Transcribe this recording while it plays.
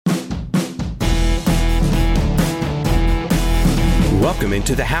Welcome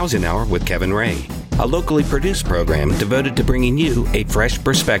into the Housing Hour with Kevin Ray, a locally produced program devoted to bringing you a fresh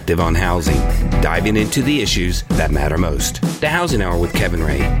perspective on housing, diving into the issues that matter most. The Housing Hour with Kevin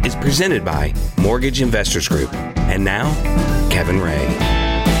Ray is presented by Mortgage Investors Group. And now, Kevin Ray.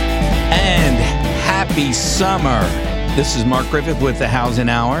 And happy summer. This is Mark Griffith with the Housing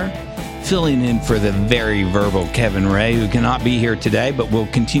Hour, filling in for the very verbal Kevin Ray, who cannot be here today, but we'll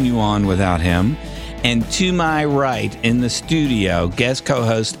continue on without him. And to my right in the studio, guest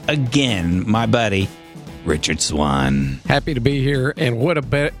co-host again, my buddy, Richard Swan. Happy to be here, and what a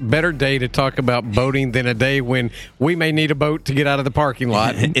better day to talk about boating than a day when we may need a boat to get out of the parking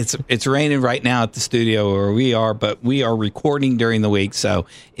lot. It's raining right now at the studio where we are, but we are recording during the week, so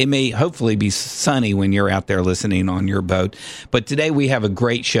it may hopefully be sunny when you're out there listening on your boat. But today we have a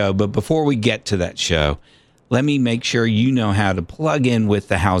great show, but before we get to that show, let me make sure you know how to plug in with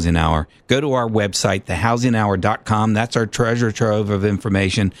the Housing Hour. Go to our website, thehousinghour.com. That's our treasure trove of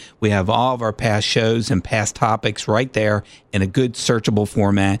information. We have all of our past shows and past topics right there in a good searchable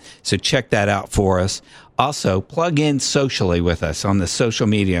format. So check that out for us. Also, plug in socially with us on the social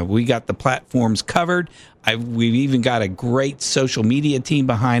media. We got the platforms covered. We've even got a great social media team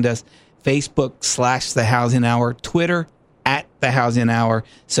behind us. Facebook / The Housing Hour, Twitter at the Housing Hour.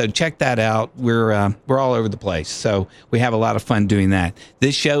 So check that out. We're all over the place. So we have a lot of fun doing that.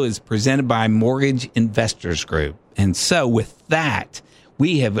 This show is presented by Mortgage Investors Group. And so with that,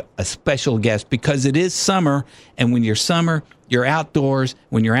 we have a special guest because it is summer. And when you're summer, you're outdoors.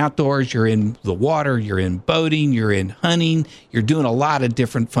 When you're outdoors, you're in the water, you're in boating, you're in hunting, you're doing a lot of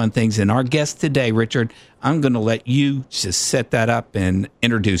different fun things. And our guest today, Richard, I'm going to let you just set that up and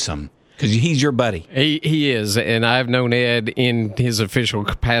introduce him, because he's your buddy. He is, and I've known Ed in his official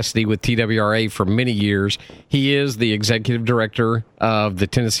capacity with TWRA for many years. He is the executive director of the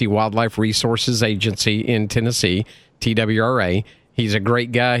Tennessee Wildlife Resources Agency in Tennessee, TWRA. He's a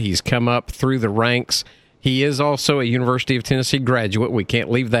great guy. He's come up through the ranks. He is also a University of Tennessee graduate. We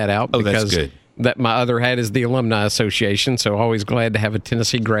can't leave that out. Oh, that's good. That my other hat is the Alumni Association, so always glad to have a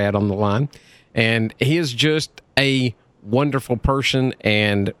Tennessee grad on the line. And he is just a wonderful person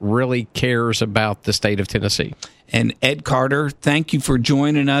and really cares about the state of Tennessee. And Ed Carter, thank you for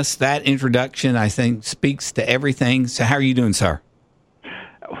joining us. That introduction, I think, speaks to everything. So how are you doing, sir?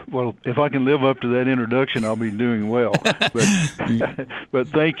 Well, if I can live up to that introduction, I'll be doing well. But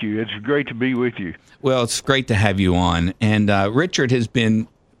thank you. It's great to be with you. Well, it's great to have you on. And Richard has been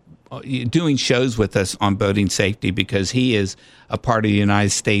doing shows with us on boating safety because he is a part of the United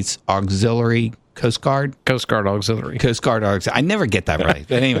States Auxiliary Coast Guard Auxiliary. Coast Guard Auxiliary. I never get that right.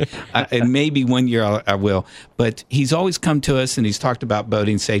 But anyway, maybe one year I will. But he's always come to us and he's talked about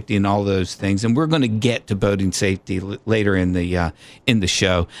boating safety and all those things. And we're going to get to boating safety later in the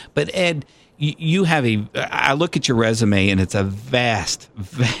show. But Ed, you have I look at your resume and it's a vast,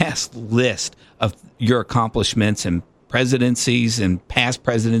 vast list of your accomplishments and presidencies and past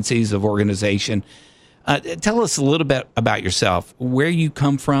presidencies of organization. Tell us a little bit about yourself, where you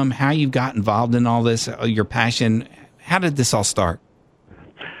come from, how you got involved in all this, your passion. How did this all start?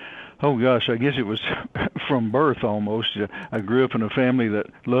 Oh, gosh, I guess it was from birth almost. I grew up in a family that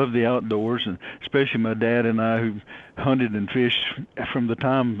loved the outdoors, and especially my dad and I, who hunted and fished from the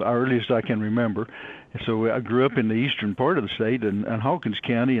time earliest I can remember. So I grew up in the eastern part of the state in Hawkins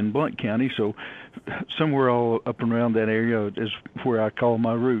County and Blount County, so somewhere all up and around that area is where I call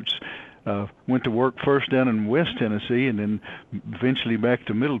my roots. Went to work first down in West Tennessee and then eventually back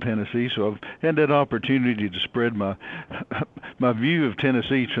to Middle Tennessee. So I've had that opportunity to spread my view of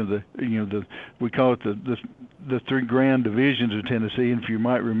Tennessee to we call it the three grand divisions of Tennessee. And if you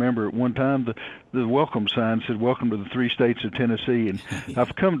might remember, at one time the welcome sign said "Welcome to the three states of Tennessee," and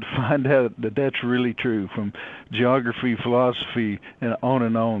I've come to find out that that's really true from geography, philosophy, and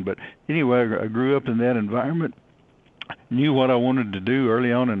on. But anyway, I grew up in that environment. Knew what I wanted to do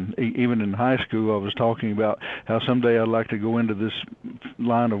early on, and even in high school I was talking about how someday I'd like to go into this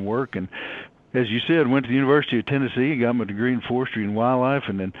line of work. And as you said, went to the University of Tennessee, got my degree in forestry and wildlife,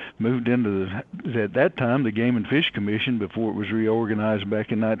 and then moved into at that time the Game and Fish Commission before it was reorganized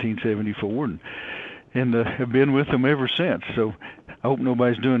back in 1974, and have been with them ever since. So I hope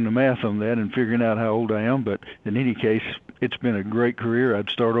nobody's doing the math on that and figuring out how old I am, but in any case, it's been a great career. I'd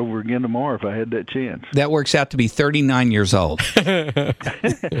start over again tomorrow if I had that chance. That works out to be 39 years old.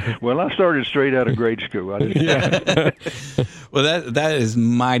 Well, I started straight out of grade school. Well, that is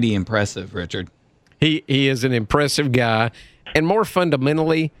mighty impressive, Richard. He is an impressive guy. And more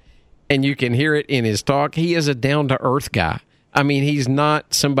fundamentally, and you can hear it in his talk, he is a down-to-earth guy. I mean, he's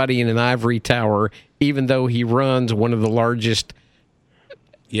not somebody in an ivory tower, even though he runs one of the largest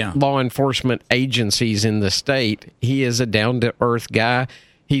law enforcement agencies in the state. He is a down-to-earth guy.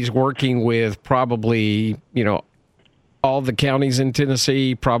 He's working with probably, all the counties in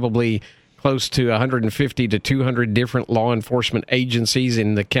Tennessee, probably close to 150 to 200 different law enforcement agencies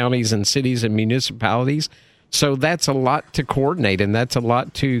in the counties and cities and municipalities. So that's a lot to coordinate, and that's a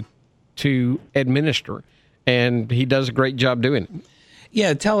lot to administer. And he does a great job doing it.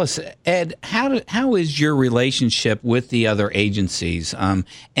 Yeah, tell us, Ed, how is your relationship with the other agencies? And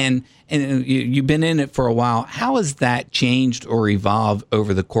you've been in it for a while. How has that changed or evolved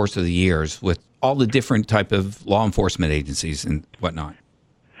over the course of the years with all the different type of law enforcement agencies and whatnot?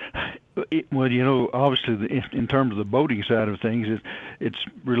 Well, obviously, in terms of the boating side of things, it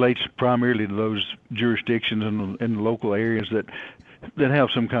relates primarily to those jurisdictions in the local areas that have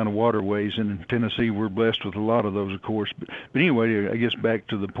some kind of waterways. And in Tennessee, we're blessed with a lot of those, of course. But anyway, I guess back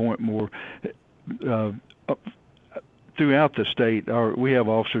to the point more, throughout the state, we have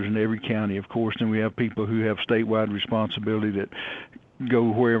officers in every county, of course, and we have people who have statewide responsibility that go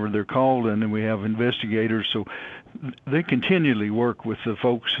wherever they're called, and then we have investigators. So they continually work with the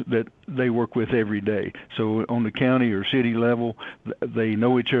folks that they work with every day. So on the county or city level, they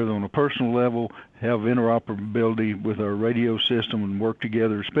know each other on a personal level, have interoperability with our radio system, and work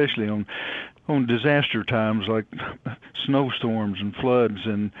together, especially on disaster times like snowstorms and floods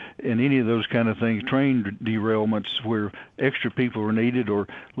and any of those kind of things, train derailments where extra people are needed, or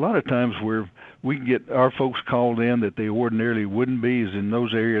a lot of times where we get our folks called in that they ordinarily wouldn't be, is in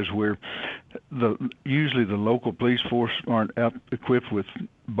those areas where usually the local police force aren't equipped with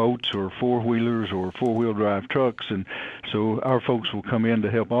boats or four-wheelers or four-wheel drive trucks, and so our folks will come in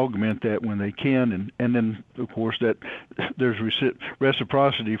to help augment that when they can, and then of course that there's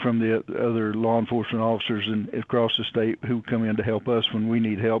reciprocity from the other law enforcement officers across the state who come in to help us when we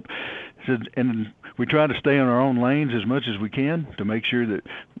need help. And we try to stay in our own lanes as much as we can to make sure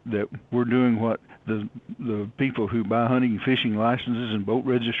that we're doing what the people who buy hunting and fishing licenses and boat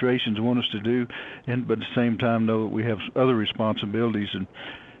registrations want us to do, but at the same time know that we have other responsibilities. And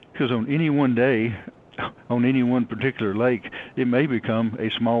because on any one day, on any one particular lake, it may become a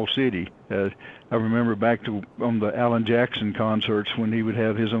small city. I remember back on the Alan Jackson concerts when he would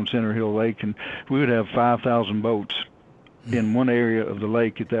have his own Center Hill Lake, and we would have 5,000 boats in one area of the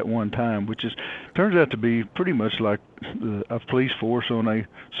lake at that one time, which turns out to be pretty much like a police force on a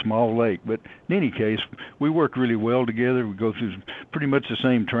small lake. But in any case, we work really well together. We go through pretty much the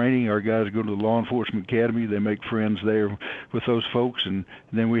same training. Our guys go to the Law Enforcement Academy. They make friends there with those folks, and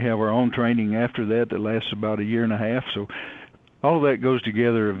then we have our own training after that lasts about a year and a half. So all of that goes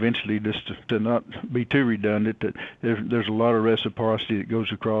together eventually, just to not be too redundant, that there's a lot of reciprocity that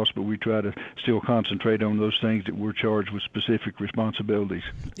goes across, but we try to still concentrate on those things that we're charged with specific responsibilities.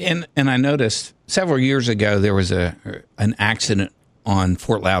 And I noticed several years ago there was an accident on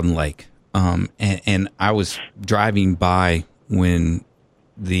Fort Loudon Lake, and I was driving by when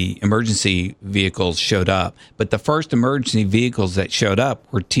the emergency vehicles showed up, but the first emergency vehicles that showed up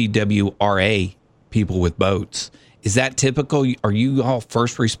were TWRA people with boats. Is that typical? Are you all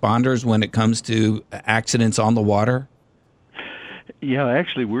first responders when it comes to accidents on the water? Yeah,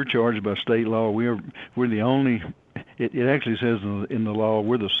 actually, we're charged by state law. We're the only. It actually says in the law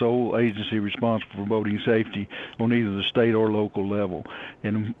we're the sole agency responsible for boating safety on either the state or local level.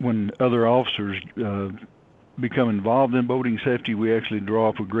 And when other officers become involved in boating safety, we actually draw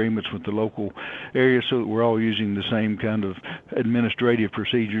up agreements with the local area so that we're all using the same kind of administrative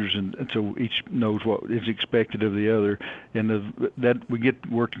procedures, and so each knows what is expected of the other, and that we get to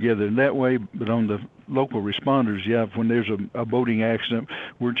work together in that way. But on the local responders, yeah, when there's a boating accident,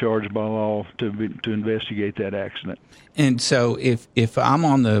 we're charged by law to investigate that accident. And so if I'm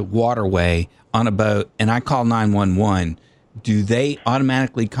on the waterway on a boat and I call 911, do they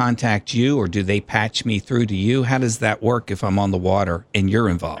automatically contact you, or do they patch me through to you? How does that work if I'm on the water and you're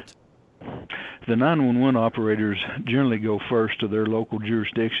involved? The 911 operators generally go first to their local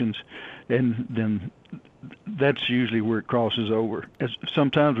jurisdictions, and then that's usually where it crosses over.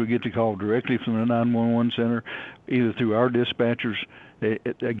 Sometimes we get the call directly from the 911 center, either through our dispatchers.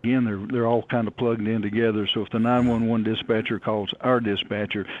 Again, they're all kind of plugged in together. So if the 911 dispatcher calls our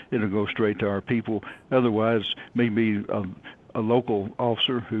dispatcher, it'll go straight to our people. Otherwise, maybe a local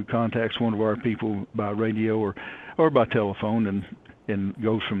officer who contacts one of our people by radio or by telephone and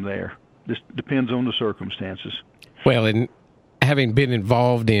goes from there. This depends on the circumstances. Well, and having been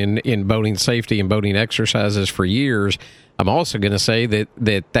involved in boating safety and boating exercises for years, I'm also going to say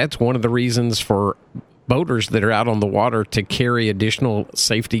that's one of the reasons for boaters that are out on the water to carry additional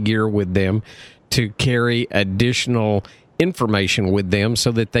safety gear with them, to carry additional information with them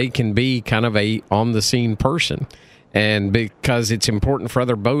so that they can be kind of a on-the-scene person. And because it's important for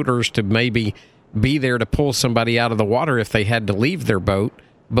other boaters to maybe be there to pull somebody out of the water if they had to leave their boat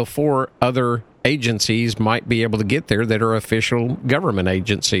before other agencies might be able to get there that are official government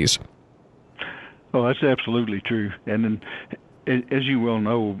agencies. Oh, that's absolutely true. And then, as you well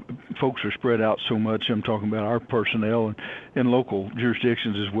know, folks are spread out so much. I'm talking about our personnel and local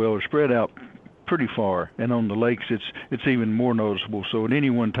jurisdictions as well are spread out pretty far. And on the lakes, it's even more noticeable. So at any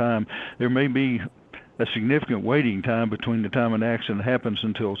one time, there may be a significant waiting time between the time an accident happens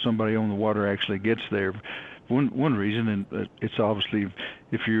until somebody on the water actually gets there. One reason, and it's obviously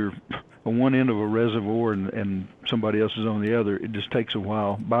if you're on one end of a reservoir and somebody else is on the other, it just takes a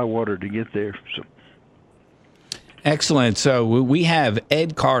while by water to get there. So. Excellent. So we have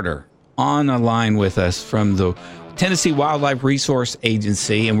Ed Carter on a line with us from the Tennessee Wildlife Resource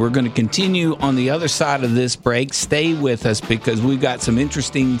Agency, and we're going to continue on the other side of this break. Stay with us because we've got some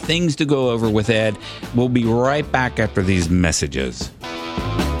interesting things to go over with Ed. We'll be right back after these messages.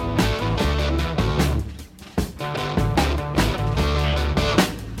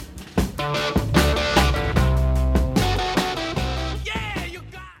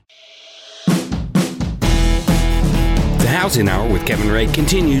 Housing Hour with Kevin Ray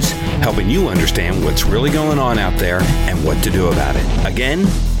continues, helping you understand what's really going on out there and what to do about it. Again,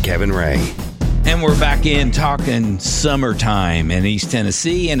 Kevin Ray. And we're back in talking summertime in East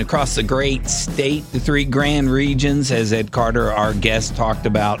Tennessee and across the great state, the three grand regions, as Ed Carter, our guest, talked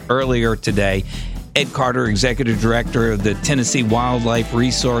about earlier today. Ed Carter, Executive Director of the Tennessee Wildlife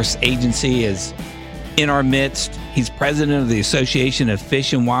Resource Agency, is in our midst. He's president of the Association of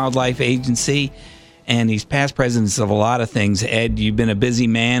Fish and Wildlife Agency, and he's past presidents of a lot of things. Ed, you've been a busy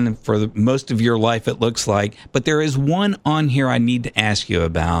man for most of your life, it looks like. But there is one on here I need to ask you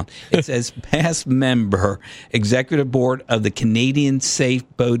about. It says past member, executive board of the Canadian Safe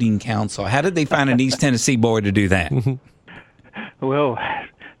Boating Council. How did they find an East Tennessee boy to do that? Well,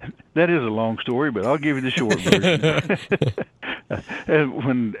 that is a long story, but I'll give you the short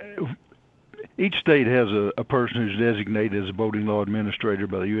version. Each state has a person who's designated as a boating law administrator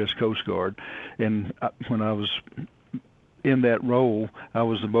by the U.S. Coast Guard, and when I was in that role, I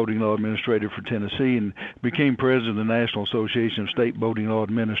was the boating law administrator for Tennessee and became president of the National Association of State Boating Law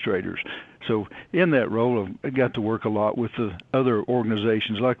Administrators. So in that role, I got to work a lot with the other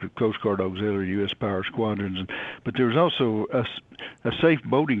organizations like the Coast Guard Auxiliary, U.S. Power Squadrons, but there was also a Safe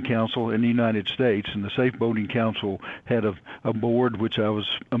Boating Council in the United States, and the Safe Boating Council had a board which I was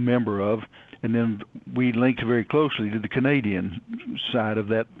a member of. And then we linked very closely to the Canadian side of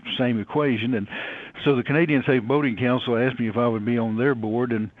that same equation. And so the Canadian Safe Boating Council asked me if I would be on their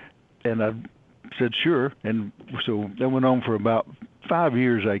board, and I said sure. And so that went on for about 5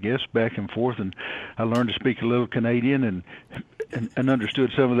 years, I guess, back and forth. And I learned to speak a little Canadian and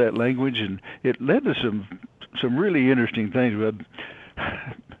understood some of that language. And it led to some really interesting things.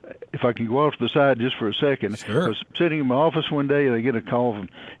 If I can go off to the side just for a second, sure. I was sitting in my office one day, and I get a call and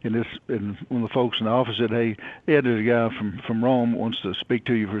one of the folks in the office said, "Hey, Ed, there's a guy from Rome wants to speak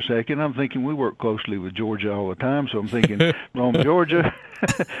to you for a second." I'm thinking we work closely with Georgia all the time, so I'm thinking Rome, Georgia.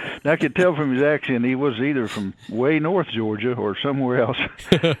 And I could tell from his accent he was either from way north Georgia or somewhere else.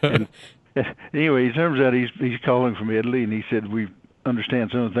 And anyway, it turns out he's calling from Italy, and he said we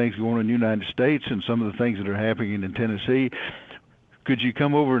understand some of the things going on in the United States and some of the things that are happening in Tennessee. Could you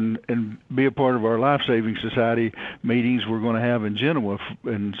come over and be a part of our Life Saving Society meetings we're going to have in Genoa?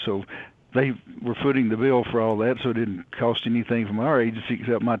 And so they were footing the bill for all that, so it didn't cost anything from our agency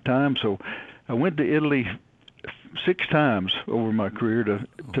except my time. So I went to Italy 6 times over my career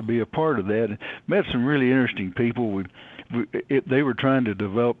to be a part of that. Met some really interesting people. They were trying to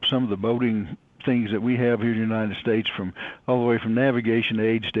develop some of the boating things that we have here in the United States, from all the way from navigation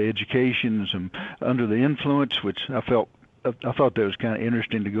aids to education, and some under the influence, which I thought that was kind of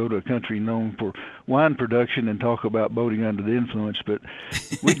interesting to go to a country known for wine production and talk about boating under the influence, but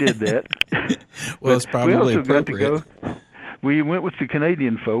we did that. Well, it's probably we also appropriate. got to go. We went with the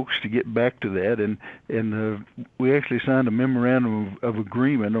Canadian folks to get back to that, and we actually signed a memorandum of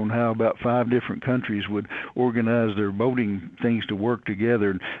agreement on how about 5 different countries would organize their boating things to work together.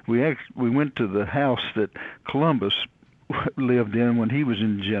 And we went to the house that Columbus lived in when he was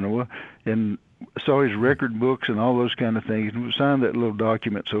in Genoa, and saw his record books and all those kind of things, and we signed that little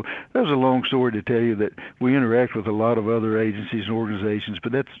document. So that was a long story to tell you that we interact with a lot of other agencies and organizations,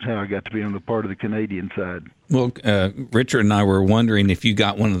 but that's how I got to be on the part of the Canadian side. Well, Richard and I were wondering if you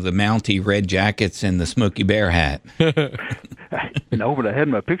got one of the Mountie red jackets and the Smokey Bear hat. But I had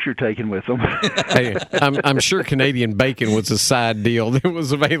my picture taken with them. Hey, I'm sure Canadian bacon was a side deal that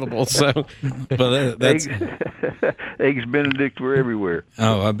was available. So, Well, that's Eggs Benedict were everywhere.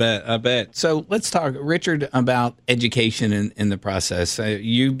 Oh, I bet. So let's talk, Richard, about education in the process.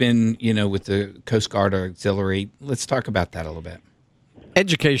 You've been, with the Coast Guard Auxiliary. Let's talk about that a little bit.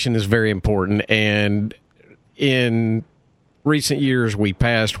 Education is very important, and in recent years we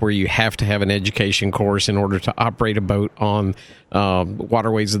passed where you have to have an education course in order to operate a boat on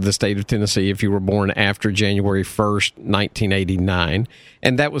waterways of the state of Tennessee if you were born after January 1st, 1989.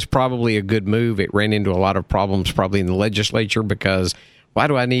 And that was probably a good move. It ran into a lot of problems probably in the legislature because why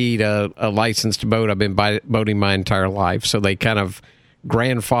do I need a license to boat? I've been boating my entire life. So they kind of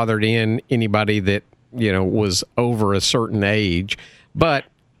grandfathered in anybody that, was over a certain age. But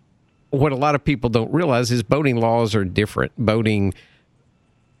what a lot of people don't realize is boating laws are different. Boating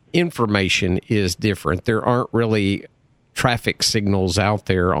information is different. There aren't really traffic signals out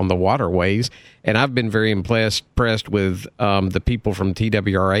there on the waterways. And I've been very impressed with the people from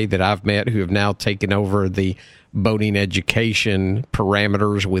TWRA that I've met who have now taken over the boating education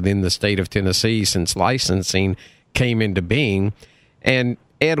parameters within the state of Tennessee since licensing came into being. And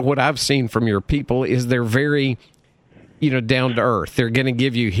Ed, what I've seen from your people is they're very down to earth. They're going to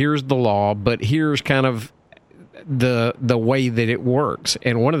give you, here's the law, but here's kind of the way that it works.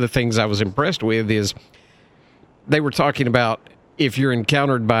 And one of the things I was impressed with is they were talking about if you're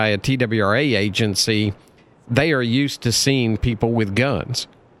encountered by a TWRA agency, they are used to seeing people with guns.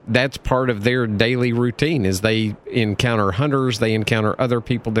 That's part of their daily routine is they encounter hunters, they encounter other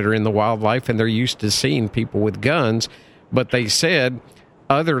people that are in the wildlife, and they're used to seeing people with guns. But they said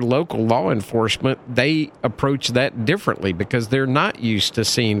other local law enforcement, they approach that differently because they're not used to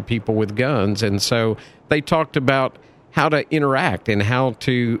seeing people with guns. And so they talked about how to interact and how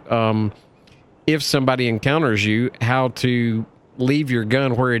to, if somebody encounters you, how to leave your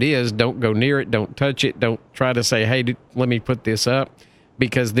gun where it is. Don't go near it. Don't touch it. Don't try to say, hey, let me put this up,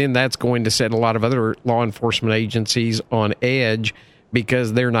 because then that's going to set a lot of other law enforcement agencies on edge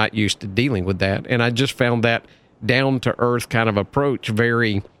because they're not used to dealing with that. And I just found that down-to-earth kind of approach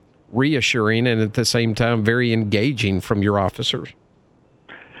very reassuring and at the same time very engaging from your officers.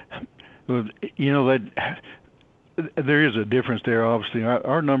 Well, that there is a difference there, obviously.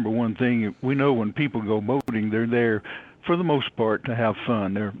 Our number one thing, we know when people go boating, they're there for the most part to have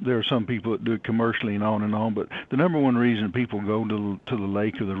fun. There are some people that do it commercially and on, but the number one reason people go to the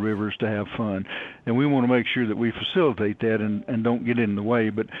lake or the rivers to have fun, and we want to make sure that we facilitate that and don't get in the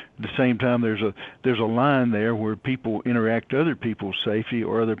way. But at the same time, there's a line there where people interact with other people's safety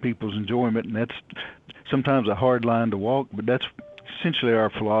or other people's enjoyment, and that's sometimes a hard line to walk, but that's essentially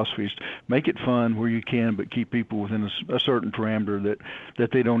our philosophy is make it fun where you can, but keep people within a certain parameter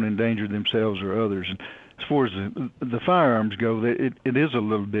that they don't endanger themselves or others. And as far as the firearms go, it is a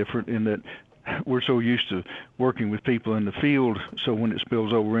little different in that we're so used to working with people in the field, so when it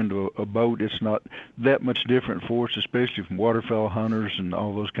spills over into a boat, it's not that much different for us, especially from waterfowl hunters and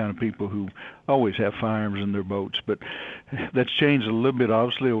all those kind of people who always have firearms in their boats. But that's changed a little bit,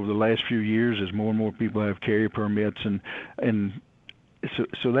 obviously, over the last few years as more and more people have carry permits and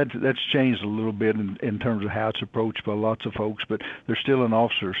so that's changed a little bit in terms of how it's approached by lots of folks, but there's still an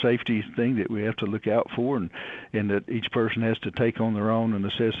officer safety thing that we have to look out for, and that each person has to take on their own and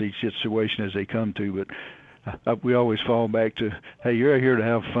assess each situation as they come to. But we always fall back to, hey, you're out here to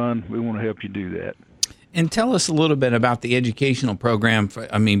have fun. We want to help you do that. And tell us a little bit about the educational program.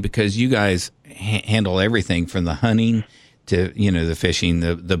 Because you guys handle everything from the hunting to the fishing,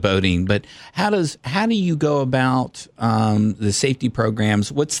 the boating, but how do you go about the safety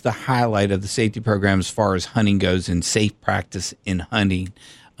programs? What's the highlight of the safety program as far as hunting goes and safe practice in hunting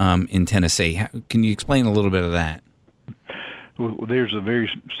in Tennessee? Can you explain a little bit of that? Well, there's a very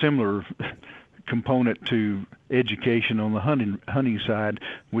similar component to education on the hunting side,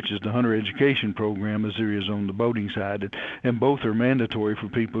 which is the hunter education program, as there is on the boating side, and both are mandatory for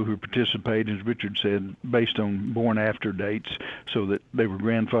people who participate, as Richard said, based on born after dates, so that they were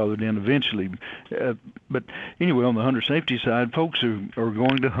grandfathered in eventually. But anyway, on the hunter safety side, folks who are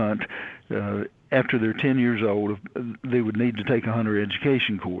going to hunt after they're 10 years old, they would need to take a hunter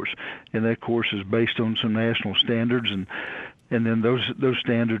education course, and that course is based on some national standards, and then those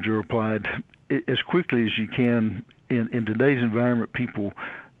standards are applied as quickly as you can. In today's environment, people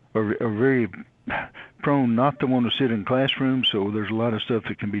are very prone not to want to sit in classrooms, so there's a lot of stuff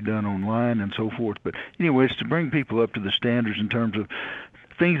that can be done online and so forth. But anyway, it's to bring people up to the standards in terms of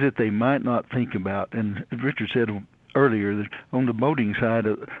things that they might not think about. And as Richard said, earlier, that on the boating side,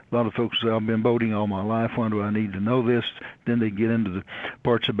 a lot of folks say, I've been boating all my life, why do I need to know this? Then they get into the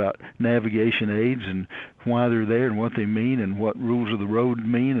parts about navigation aids and why they're there and what they mean and what rules of the road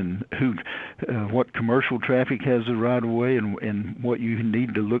mean and what commercial traffic has the right of way and what you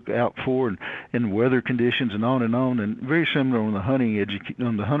need to look out for and weather conditions and on, and very similar on the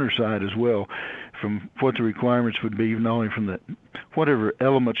on the hunter side as well, from what the requirements would be, not only from the whatever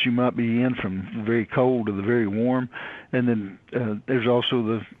elements you might be in, from the very cold to the very warm, and then there's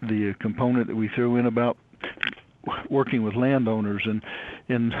also the component that we throw in about working with landowners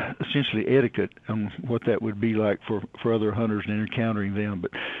and essentially etiquette on what that would be like for other hunters and encountering them.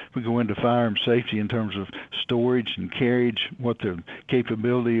 But we go into firearm safety in terms of storage and carriage, what the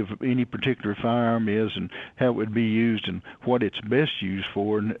capability of any particular firearm is and how it would be used and what it's best used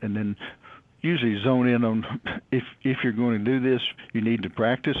for, and then usually zone in on if you're going to do this, you need to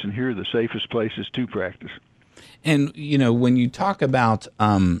practice, and here are the safest places to practice. And, when you talk about,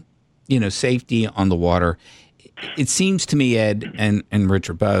 safety on the water, it seems to me, Ed and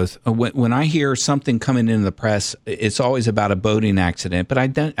Richard both, when I hear something coming into the press, it's always about a boating accident, but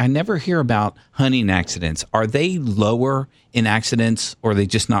I never hear about hunting accidents. Are they lower in accidents, or are they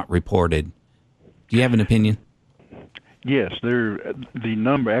just not reported? Do you have an opinion? Yes,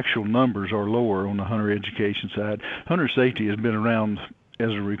 actual numbers are lower on the hunter education side. Hunter safety has been around as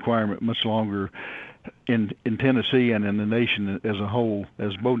a requirement much longer in Tennessee and in the nation as a whole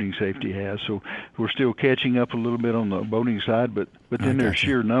as boating safety has. So we're still catching up a little bit on the boating side, but then there's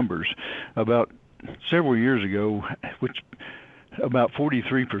sheer numbers. About several years ago, about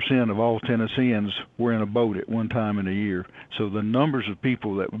 43% of all Tennesseans were in a boat at one time in a year. So the numbers of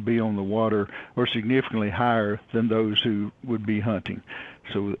people that would be on the water are significantly higher than those who would be hunting.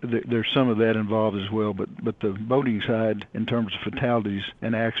 So there's some of that involved as well, but the boating side, in terms of fatalities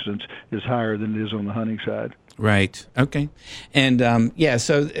and accidents, is higher than it is on the hunting side. Right. Okay. And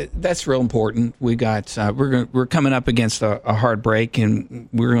so that's real important. We got we're coming up against a hard break, and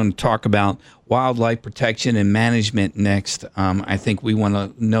we're going to talk about wildlife protection and management next. I think we want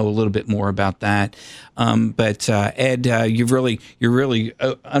to know a little bit more about that. But Ed, you're really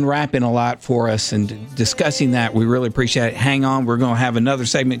unwrapping a lot for us and discussing that. We really appreciate it. Hang on, we're going to have another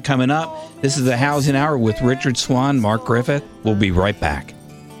segment coming up. This is the Housing Hour with Richard Swan, Mark Griffith. We'll be right back.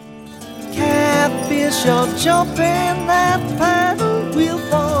 Catfish are jumping, that paddle wheel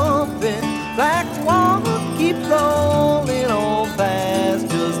bumping, black water keep rolling on fast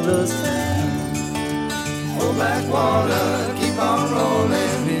just the same. Oh, black water keep on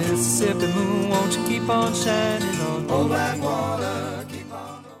rolling, Mississippi moon, won't you keep on shining on? Oh, black water keep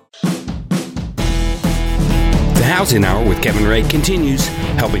on rolling. The Housing Hour with Kevin Ray continues,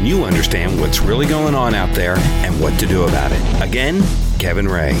 helping you understand what's really going on out there and what to do about it. Again, Kevin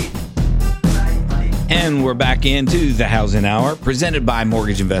Ray. And we're back into the Housing Hour, presented by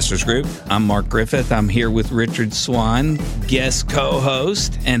Mortgage Investors Group. I'm Mark Griffith. I'm here with Richard Swan, guest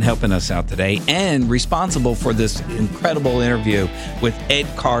co-host, and helping us out today, and responsible for this incredible interview with Ed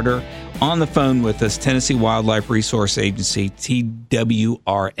Carter, on the phone with us, Tennessee Wildlife Resource Agency,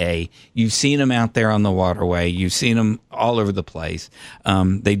 TWRA. You've seen them out there on the waterway. You've seen them all over the place.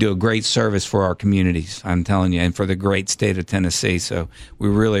 They do a great service for our communities, I'm telling you, and for the great state of Tennessee. So we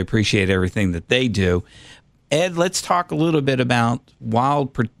really appreciate everything that they do. Ed, let's talk a little bit about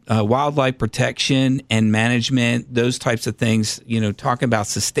wildlife protection and management, those types of things, talking about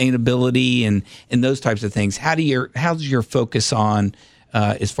sustainability and those types of things. How's your focus on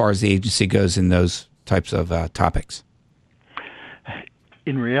as far as the agency goes in those types of topics?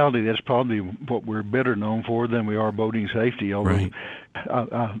 In reality, that's probably what we're better known for than we are boating safety, although right.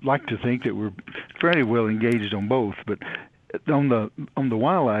 I like to think that we're fairly well engaged on both. But on the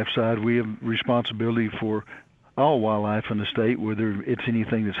wildlife side, we have responsibility for all wildlife in the state, whether it's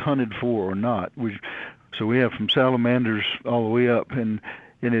anything that's hunted for or not. So we have from salamanders all the way up, and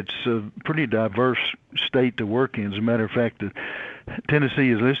it's a pretty diverse state to work in. As a matter of fact,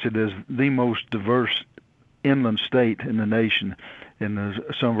 Tennessee is listed as the most diverse inland state in the nation, and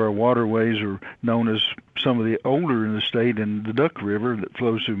some of our waterways are known as some of the older in the state, and the Duck River that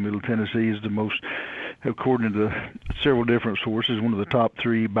flows through Middle Tennessee is the most, according to several different sources, one of the top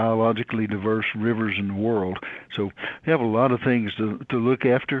 3 biologically diverse rivers in the world. So we have a lot of things to look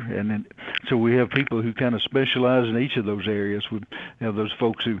after, and so we have people who kind of specialize in each of those areas. We have those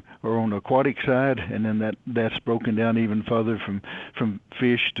folks who are on the aquatic side, and then that's broken down even further from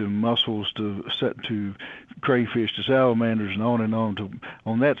fish to mussels to crayfish to salamanders and on to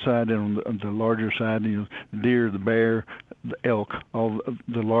on that side, and on the larger side, the deer, the bear, the elk, all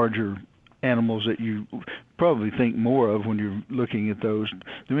the larger animals that you probably think more of when you're looking at those.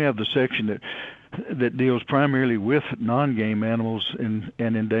 Then we have the section that deals primarily with non-game animals and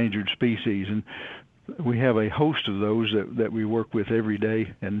endangered species, and we have a host of those that we work with every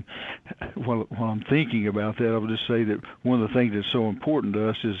day. And while I'm thinking about that, I would just say that one of the things that's so important to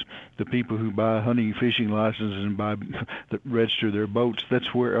us is the people who buy hunting and fishing licenses and register their boats.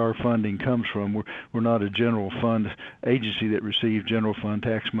 That's where our funding comes from. We're not a general fund agency that receives general fund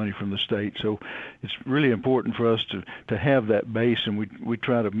tax money from the state. So it's really important for us to have that base, and we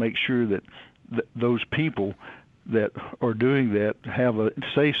try to make sure that those people that are doing that have a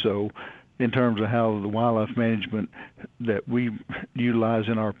say-so in terms of how the wildlife management that we utilize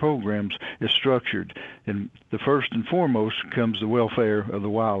in our programs is structured. And the first and foremost comes the welfare of the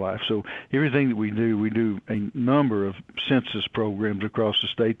wildlife. So everything that we do a number of census programs across the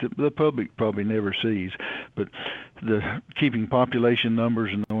state that the public probably never sees. But the keeping population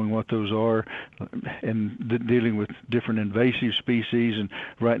numbers and knowing what those are, and dealing with different invasive species. And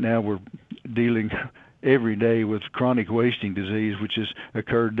right now we're dealing every day with chronic wasting disease, which has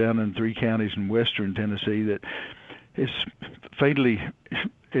occurred down in 3 counties in western Tennessee, that is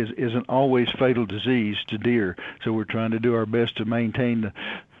an always fatal disease to deer. So we're trying to do our best to maintain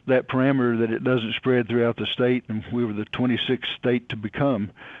that parameter that it doesn't spread throughout the state, and we were the 26th state to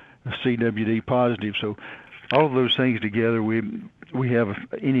become CWD positive. So all of those things together, we have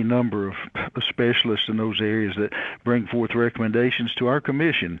any number of specialists in those areas that bring forth recommendations to our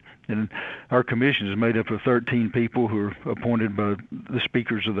commission. And our commission is made up of 13 people who are appointed by the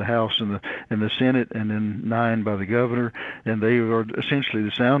speakers of the House and the Senate, and then 9 by the governor. And they are essentially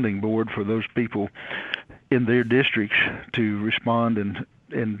the sounding board for those people in their districts to respond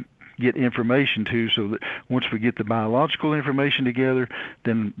and get information to, so that once we get the biological information together,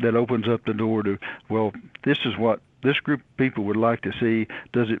 then that opens up the door to, well, this is what this group of people would like to see.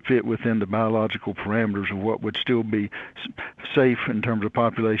 Does it fit within the biological parameters of what would still be safe in terms of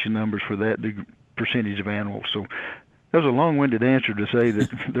population numbers for that percentage of animals? So that was a long-winded answer to say that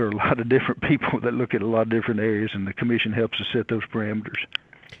there are a lot of different people that look at a lot of different areas, and the commission helps us set those parameters.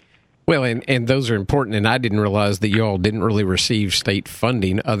 Well, and those are important, and I didn't realize that you all didn't really receive state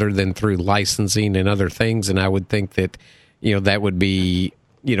funding other than through licensing and other things, and I would think that, that would be,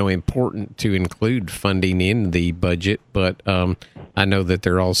 important to include funding in the budget, but I know that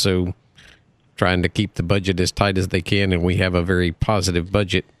they're also trying to keep the budget as tight as they can, and we have a very positive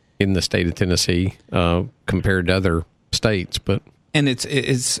budget in the state of Tennessee compared to other states, but... And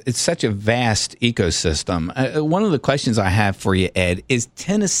it's such a vast ecosystem. One of the questions I have for you, Ed, is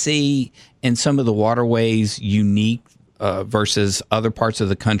Tennessee and some of the waterways unique versus other parts of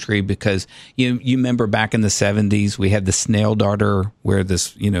the country? Because you remember back in the 70s, we had the snail darter, where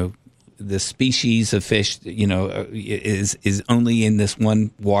this the species of fish is only in this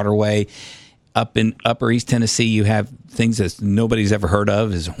one waterway. Up in Upper East Tennessee, you have things that nobody's ever heard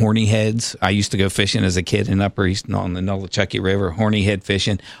of, is horny heads. I used to go fishing as a kid in Upper East on the Nolichucky River, horny head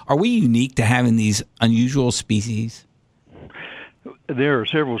fishing. Are we unique to having these unusual species? There are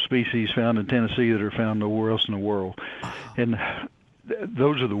several species found in Tennessee that are found nowhere else in the world. And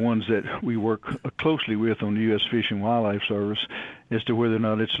those are the ones that we work closely with on the U.S. Fish and Wildlife Service as to whether or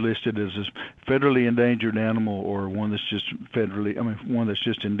not it's listed as a federally endangered animal or one that's just one that's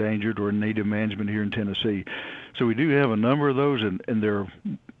just endangered or in need of management here in Tennessee. So we do have a number of those, and they're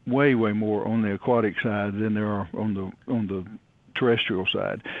way more on the aquatic side than there are on the terrestrial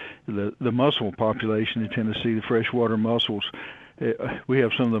side. The mussel population in Tennessee, the freshwater mussels, we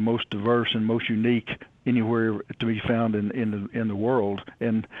have some of the most diverse and most unique anywhere to be found in the world.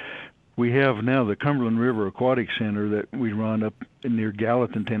 And we have now the Cumberland River Aquatic Center that we run up near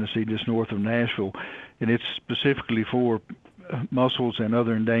Gallatin, Tennessee, just north of Nashville, and it's specifically for mussels and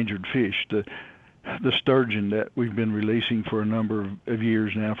other endangered fish. The sturgeon that we've been releasing for a number of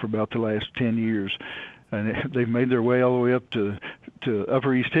years now, for about the last 10 years. And they've made their way all the way up to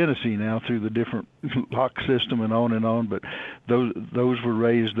Upper East Tennessee now through the different lock system and on. But those were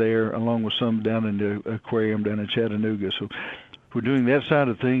raised there, along with some down in the aquarium down in Chattanooga. So we're doing that side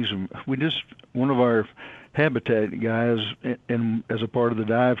of things. And one of our habitat guys, and as a part of the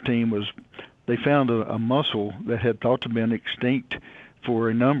dive team, they found a mussel that had thought to have been extinct for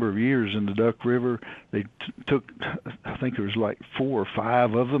a number of years in the Duck River. They took, I think there was like 4 or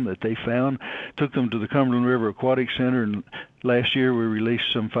 5 of them that they found, took them to the Cumberland River Aquatic Center, and last year we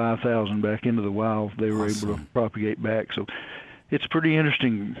released some 5,000 back into the wild. They were able to propagate back. So it's a pretty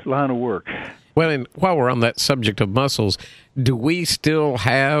interesting line of work. Well, and while we're on that subject of mussels, do we still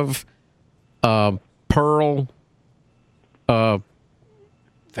have pearl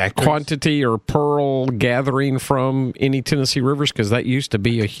factories? quantity or pearl gathering from any Tennessee rivers? Because that used to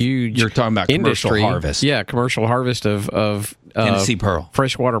be a huge You're talking about commercial industry. harvest. Yeah, commercial harvest of Tennessee pearl.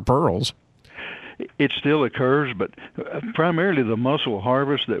 freshwater pearls. It still occurs, but primarily the mussel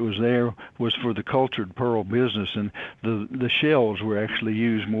harvest that was there was for the cultured pearl business, and the shells were actually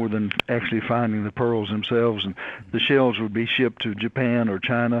used more than actually finding the pearls themselves. And the shells would be shipped to Japan or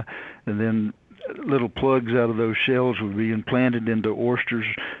China, and then little plugs out of those shells would be implanted into oysters,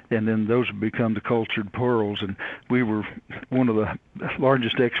 and then those would become the cultured pearls. And we were one of the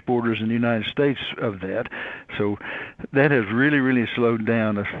largest exporters in the United States of that. So that has really, really slowed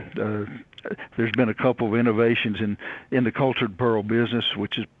down. There's been a couple of innovations in the cultured pearl business,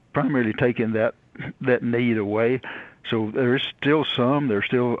 which has primarily taken that need away. So there is still some. There's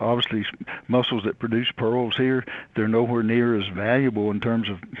still obviously mussels that produce pearls here. They're nowhere near as valuable in terms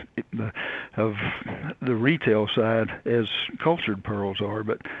of the retail side as cultured pearls are.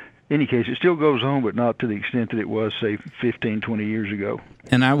 But in any case, it still goes on, but not to the extent that it was, say, 15, 20 years ago.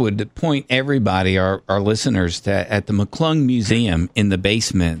 And I would point everybody, our listeners, that at the McClung Museum in the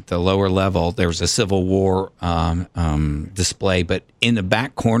basement, the lower level, there's a Civil War display. But in the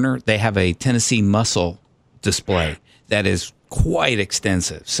back corner, they have a Tennessee mussel display that is quite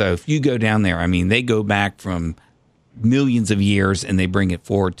extensive. So if you go down there, I mean, they go back from millions of years and they bring it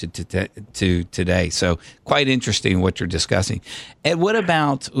forward to today. So quite interesting what you're discussing. And what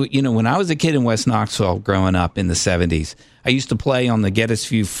about, when I was a kid in West Knoxville growing up in the 70s, I used to play on the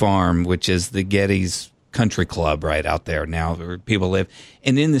Gettysview Farm, which is the Getty's Country Club right out there now where people live.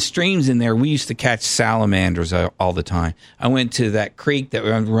 And in the streams in there, we used to catch salamanders all the time. I went to that creek that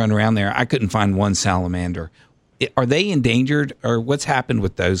run around there. I couldn't find one salamander. Are they endangered, or what's happened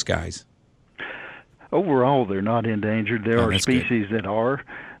with those guys? Overall, they're not endangered. There are species that are,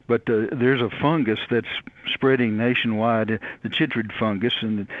 but there's a fungus that's spreading nationwide, the chytrid fungus,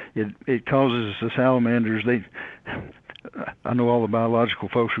 and it causes the salamanders. I know all the biological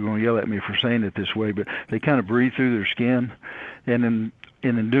folks are going to yell at me for saying it this way, but they kind of breathe through their skin, and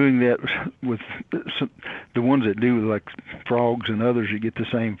in doing that with the ones that do, like frogs and others, you get the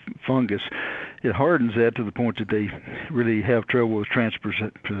same fungus. It hardens that to the point that they really have trouble with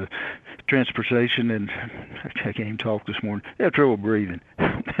transportation, and I can't even talk this morning. They have trouble breathing,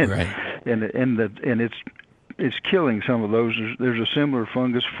 Right. and it's killing some of those. There's a similar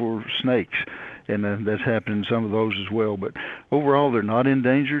fungus for snakes, and that's happened in some of those as well. But overall, they're not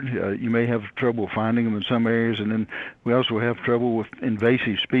endangered. You may have trouble finding them in some areas, and then we also have trouble with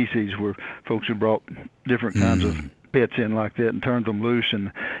invasive species where folks have brought different kinds of pets in like that and turned them loose, and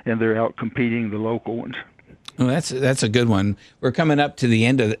they're out competing the local ones. Well, that's a good one. We're coming up to the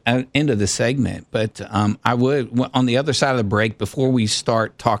end of the segment, but I would, on the other side of the break, before we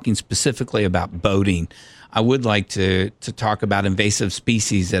start talking specifically about boating, I would like to talk about invasive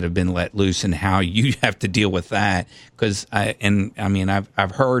species that have been let loose and how you have to deal with that. Because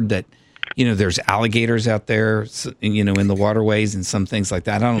I've heard that there's alligators out there, in the waterways and some things like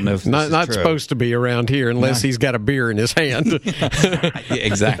that. I don't know if this is not true. Supposed to be around here unless he's got a beer in his hand. Yeah,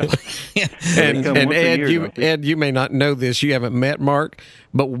 exactly. And Ed, you may not know this. You haven't met Mark,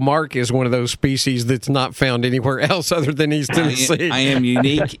 but Mark is one of those species that's not found anywhere else other than East Tennessee. I am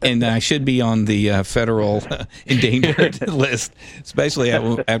unique, and I should be on the federal endangered list, especially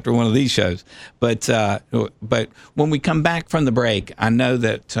after one of these shows. But when we come back from the break, I know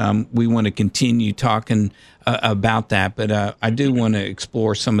that we want to continue talking about that, but I do want to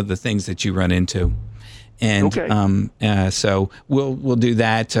explore some of the things that you run into. And okay. So we'll do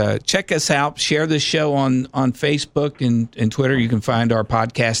that. Check us out. Share this show on Facebook and Twitter. You can find our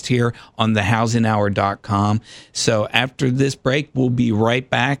podcast here on thehousinghour.com. So after this break, we'll be right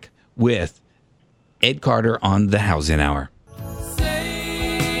back with Ed Carter on The Housing Hour.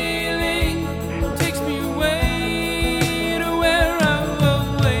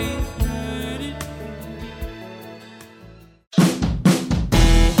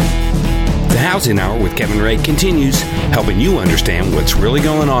 Housing Hour with Kevin Ray continues, helping you understand what's really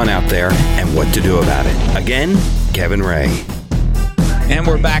going on out there and what to do about it. Again, Kevin Ray. And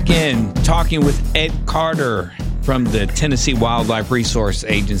we're back in talking with Ed Carter from the Tennessee Wildlife Resource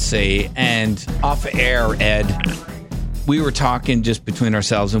Agency. And off air, Ed, we were talking just between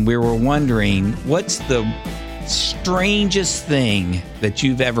ourselves, and we were wondering, what's the strangest thing that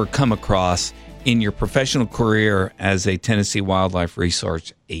you've ever come across in your professional career as a Tennessee Wildlife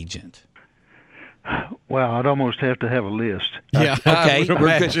Resource agent? Wow, I'd almost have to have a list. Yeah. Okay.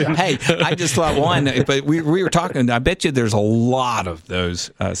 We're good. Hey, I just thought one, but we were talking. I bet you there's a lot of those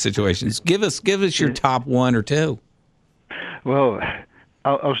situations. Give us your top one or two. Well,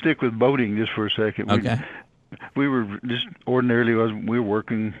 I'll stick with boating just for a second. Okay. we were just ordinarily we were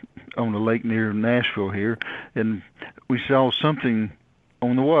working on a lake near Nashville here, and we saw something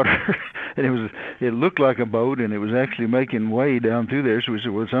on the water, and it looked like a boat, and it was actually making way down through there. So it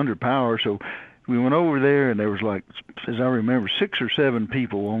was under power. So we went over there, and there was, like, as I remember, 6 or 7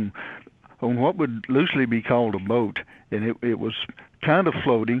 people on what would loosely be called a boat, and it was kind of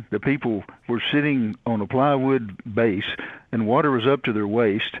floating. The people were sitting on a plywood base, and water was up to their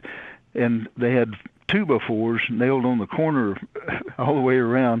waist, and they had 2x4s nailed on the corner all the way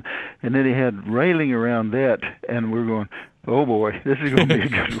around, and then they had railing around that, and we're going, oh boy, this is going to be a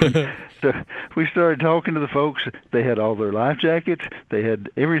good one. So we started talking to the folks. They had all their life jackets. They had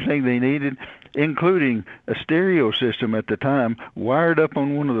everything they needed, including a stereo system at the time, wired up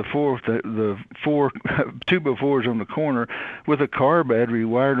on one of the four 2x4s on the corner, with a car battery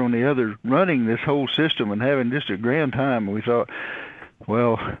wired on the other, running this whole system and having just a grand time. And we thought,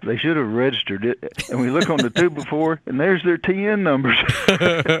 well, they should have registered it. And we look on the 2x4, and there's their TN numbers.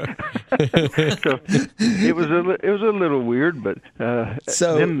 So it was a little weird, but that's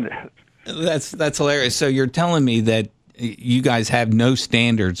hilarious. So you're telling me that you guys have no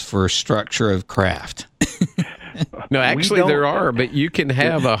standards for structure of craft? No, actually there are, but you can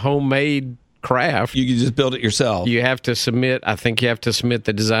have a homemade craft. You can just build it yourself. You have to submit, I think you have to submit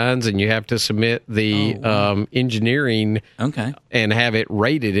the designs, and you have to submit the engineering, and have it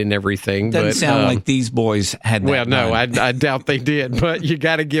rated and everything. Doesn't sound like these boys had that. Well, no, I doubt they did, but you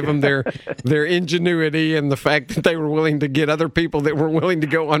got to give them their ingenuity and the fact that they were willing to get other people that were willing to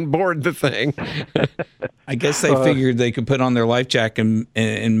go on board the thing. I guess they figured they could put on their life jacket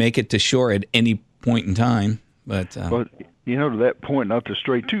and make it to shore at any point in time. But you know, to that point, not to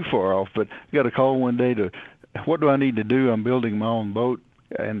stray too far off, but I got a call one day to, what do I need to do? I'm building my own boat.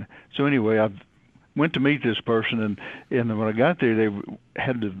 And so anyway, I went to meet this person, and when I got there, they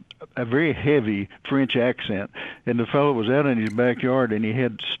had a very heavy French accent, and the fellow was out in his backyard, and he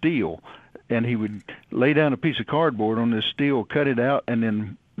had steel, and he would lay down a piece of cardboard on this steel, cut it out, and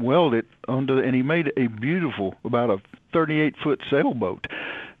then weld it onto, and he made a beautiful, about a 38-foot sailboat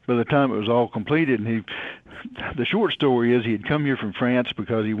by the time it was all completed. And the short story is he had come here from France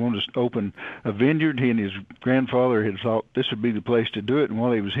because he wanted to open a vineyard. He and his grandfather had thought this would be the place to do it, and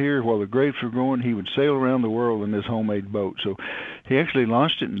while he was here, while the grapes were growing, he would sail around the world in this homemade boat. So he actually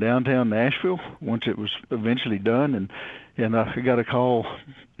launched it in downtown Nashville once it was eventually done, and I got a call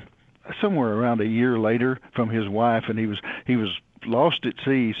somewhere around a year later from his wife, and he was lost at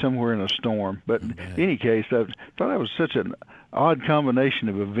sea somewhere in a storm. But in any case, I thought that was such an odd combination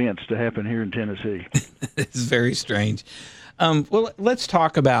of events to happen here in Tennessee. It's very strange. Well, let's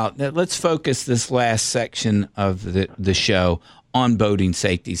focus this last section of the show on boating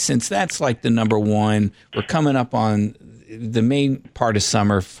safety, since that's like the number one. We're coming up on the main part of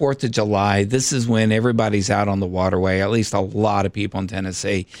summer, 4th of July. This is when everybody's out on the waterway, at least a lot of people in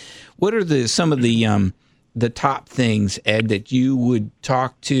Tennessee. What are some of the top things, Ed, that you would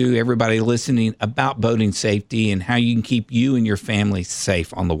talk to everybody listening about boating safety and how you can keep you and your family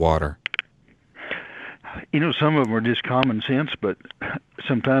safe on the water? You know, some of them are just common sense, but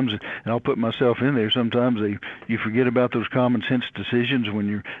sometimes, and I'll put myself in there, sometimes you forget about those common sense decisions when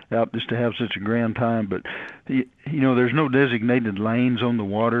you're out just to have such a grand time. But, you know, there's no designated lanes on the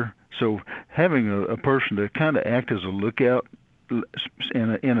water, so having a person to kind of act as a lookout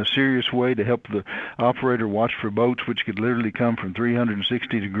in a serious way to help the operator watch for boats, which could literally come from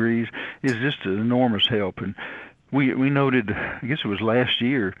 360 degrees, is just an enormous help. And we noted, I guess it was last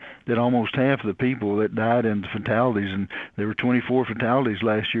year, that almost half of the people that died in fatalities, and there were 24 fatalities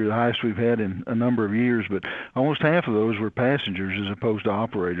last year, the highest we've had in a number of years, but almost half of those were passengers as opposed to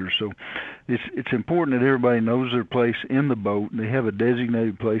operators. So it's important that everybody knows their place in the boat, and they have a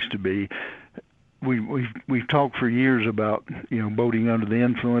designated place to be. We've talked for years about, you know, boating under the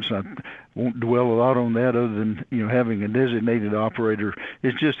influence, and I won't dwell a lot on that other than, you know, having a designated operator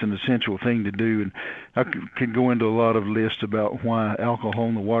is just an essential thing to do. And I could go into a lot of lists about why alcohol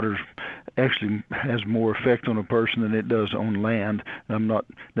in the water actually has more effect on a person than it does on land. I'm not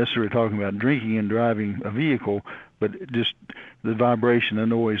necessarily talking about drinking and driving a vehicle, but just the vibration, the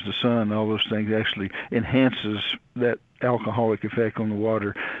noise, the sun, all those things actually enhances that alcoholic effect on the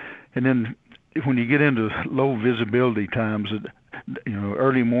water. And then when you get into low visibility times, you know,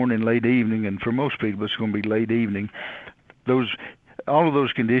 early morning, late evening, and for most people it's going to be late evening, all of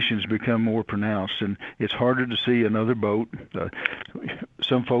those conditions become more pronounced, and it's harder to see another boat.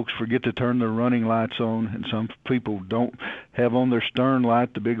 Some folks forget to turn their running lights on, and some people don't have on their stern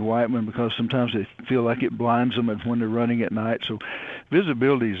light, the big white one, because sometimes they feel like it blinds them when they're running at night. So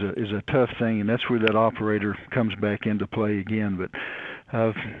visibility is a tough thing, and that's where that operator comes back into play again. But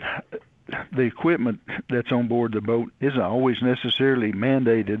the equipment that's on board the boat isn't always necessarily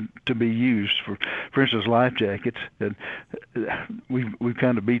mandated to be used. For instance, life jackets. And we've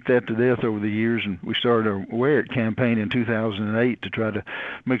kind of beat that to death over the years, and we started a Wear It campaign in 2008 to try to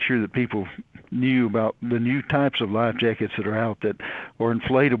make sure that people knew about the new types of life jackets that are out that are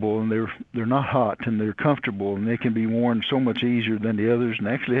inflatable, and they're not hot, and they're comfortable, and they can be worn so much easier than the others, and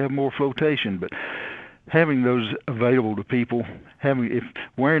actually have more flotation. But having those available to people,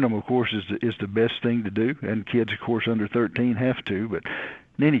 wearing them, of course, is the best thing to do, and kids, of course, under 13 have to. But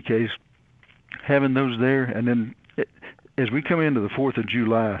in any case, having those there, and then as we come into the 4th of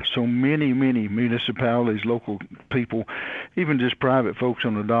July, so many municipalities, local people, even just private folks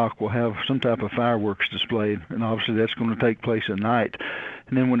on the dock will have some type of fireworks display, and obviously that's going to take place at night.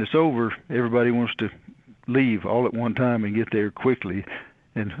 And then when it's over, everybody wants to leave all at one time and get there quickly.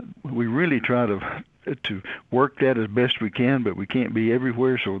 And we really try to work that as best we can, but we can't be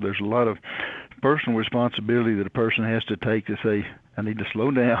everywhere, so there's a lot of personal responsibility that a person has to take to say, I need to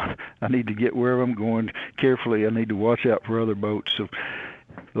slow down, I need to get where I'm going carefully, I need to watch out for other boats. So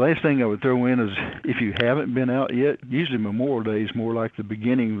the last thing I would throw in is, if you haven't been out yet, usually Memorial Day is more like the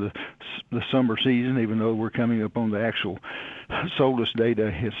beginning of the summer season, even though we're coming up on the actual solstice date,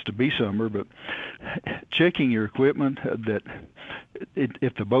 it's to be summer. But checking your equipment, that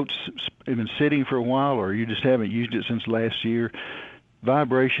if the boat's been sitting for a while or you just haven't used it since last year,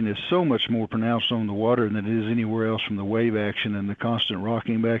 vibration is so much more pronounced on the water than it is anywhere else from the wave action and the constant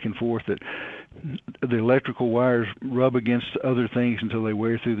rocking back and forth, that the electrical wires rub against other things until they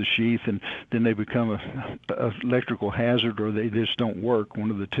wear through the sheath, and then they become a electrical hazard, or they just don't work, one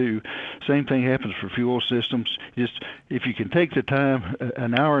of the two. Same thing happens for fuel systems. Just if you can take the time,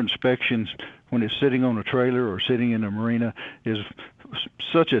 an hour inspection when it's sitting on a trailer or sitting in a marina is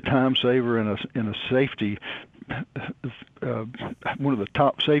such a time saver and a safety, one of the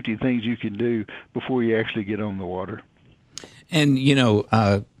top safety things you can do before you actually get on the water. And,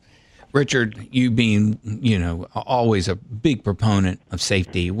 Richard, you being, always a big proponent of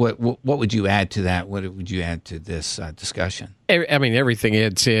safety, what would you add to that? What would you add to this discussion? I mean, everything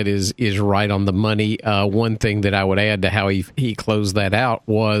Ed said is right on the money. One thing that I would add to how he closed that out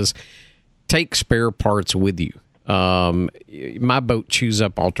was take spare parts with you. My boat chews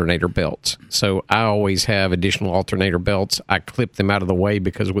up alternator belts, so I always have additional alternator belts. I clip them out of the way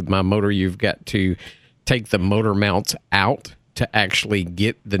because with my motor, you've got to take the motor mounts out to actually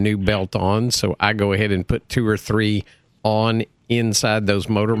get the new belt on. So I go ahead and put 2 or 3 on inside those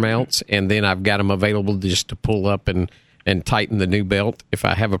motor mounts, and then I've got them available just to pull up and tighten the new belt if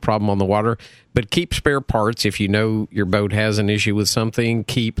I have a problem on the water. But keep spare parts. If you know your boat has an issue with something,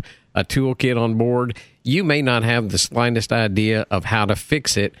 keep a toolkit on board. You may not have the slightest idea of how to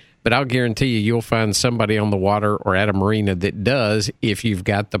fix it, but I'll guarantee you'll find somebody on the water or at a marina that does, if you've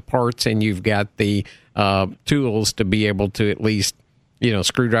got the parts and you've got the tools to be able to at least,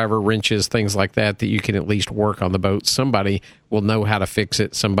 screwdriver, wrenches, things like that you can at least work on the boat. Somebody will know how to fix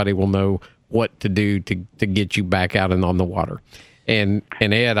it. Somebody will know what to do to get you back out and on the water. And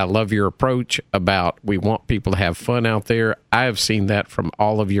Ed, I love your approach about we want people to have fun out there. I have seen that from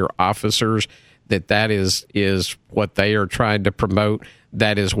all of your officers, that is what they are trying to promote.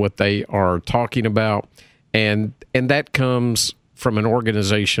 That is what they are talking about. And that comes from an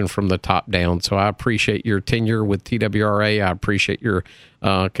organization from the top down. So I appreciate your tenure with TWRA. I appreciate your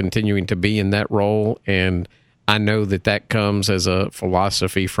continuing to be in that role. And I know that comes as a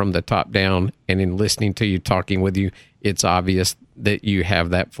philosophy from the top down. And in listening to you, talking with you, it's obvious that you have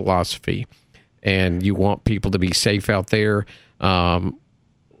that philosophy and you want people to be safe out there. I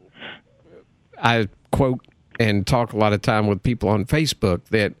quote and talk a lot of time with people on Facebook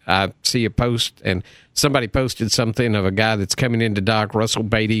that I see a post, and somebody posted something of a guy that's coming into dock, Russell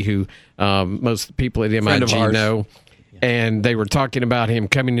Beatty, who most of the people at MIG know. And they were talking about him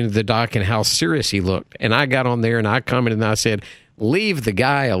coming into the dock and how serious he looked. And I got on there and I commented and I said, leave the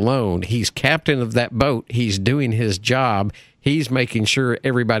guy alone. He's captain of that boat. He's doing his job. He's making sure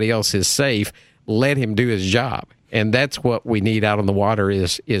everybody else is safe. Let him do his job. And that's what we need out on the water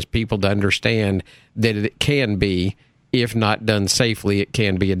is people to understand that it can be, if not done safely, it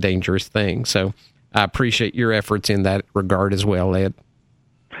can be a dangerous thing. So I appreciate your efforts in that regard as well, Ed.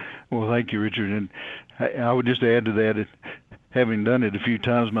 Well, thank you, Richard. And I would just add to that, having done it a few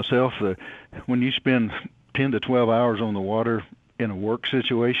times myself, when you spend 10 to 12 hours on the water in a work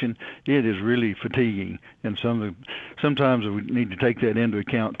situation, it is really fatiguing. And sometimes we need to take that into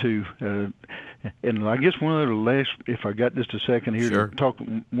account too. And I guess one other if I got just a second here Sure. to talk,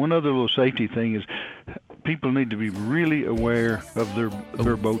 one other little safety thing is people need to be really aware of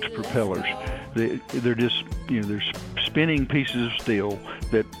their boat's propellers. They're just, they're spinning pieces of steel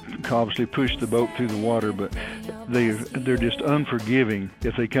that obviously push the boat through the water, but they're just unforgiving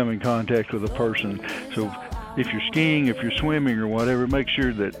if they come in contact with a person. So if you're skiing, if you're swimming or whatever, make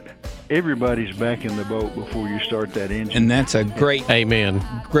sure that everybody's back in the boat before you start that engine. And that's a great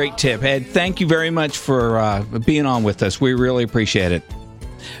tip. Ed, thank you very much for being on with us. We really appreciate it.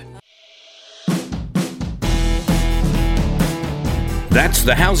 That's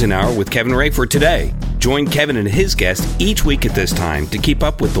the Housing Hour with Kevin Ray for today. Join Kevin and his guests each week at this time to keep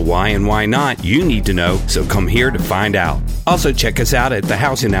up with the why and why not you need to know, so come here to find out. Also check us out at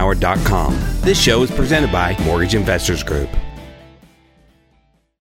thehousinghour.com. This show is presented by Mortgage Investors Group.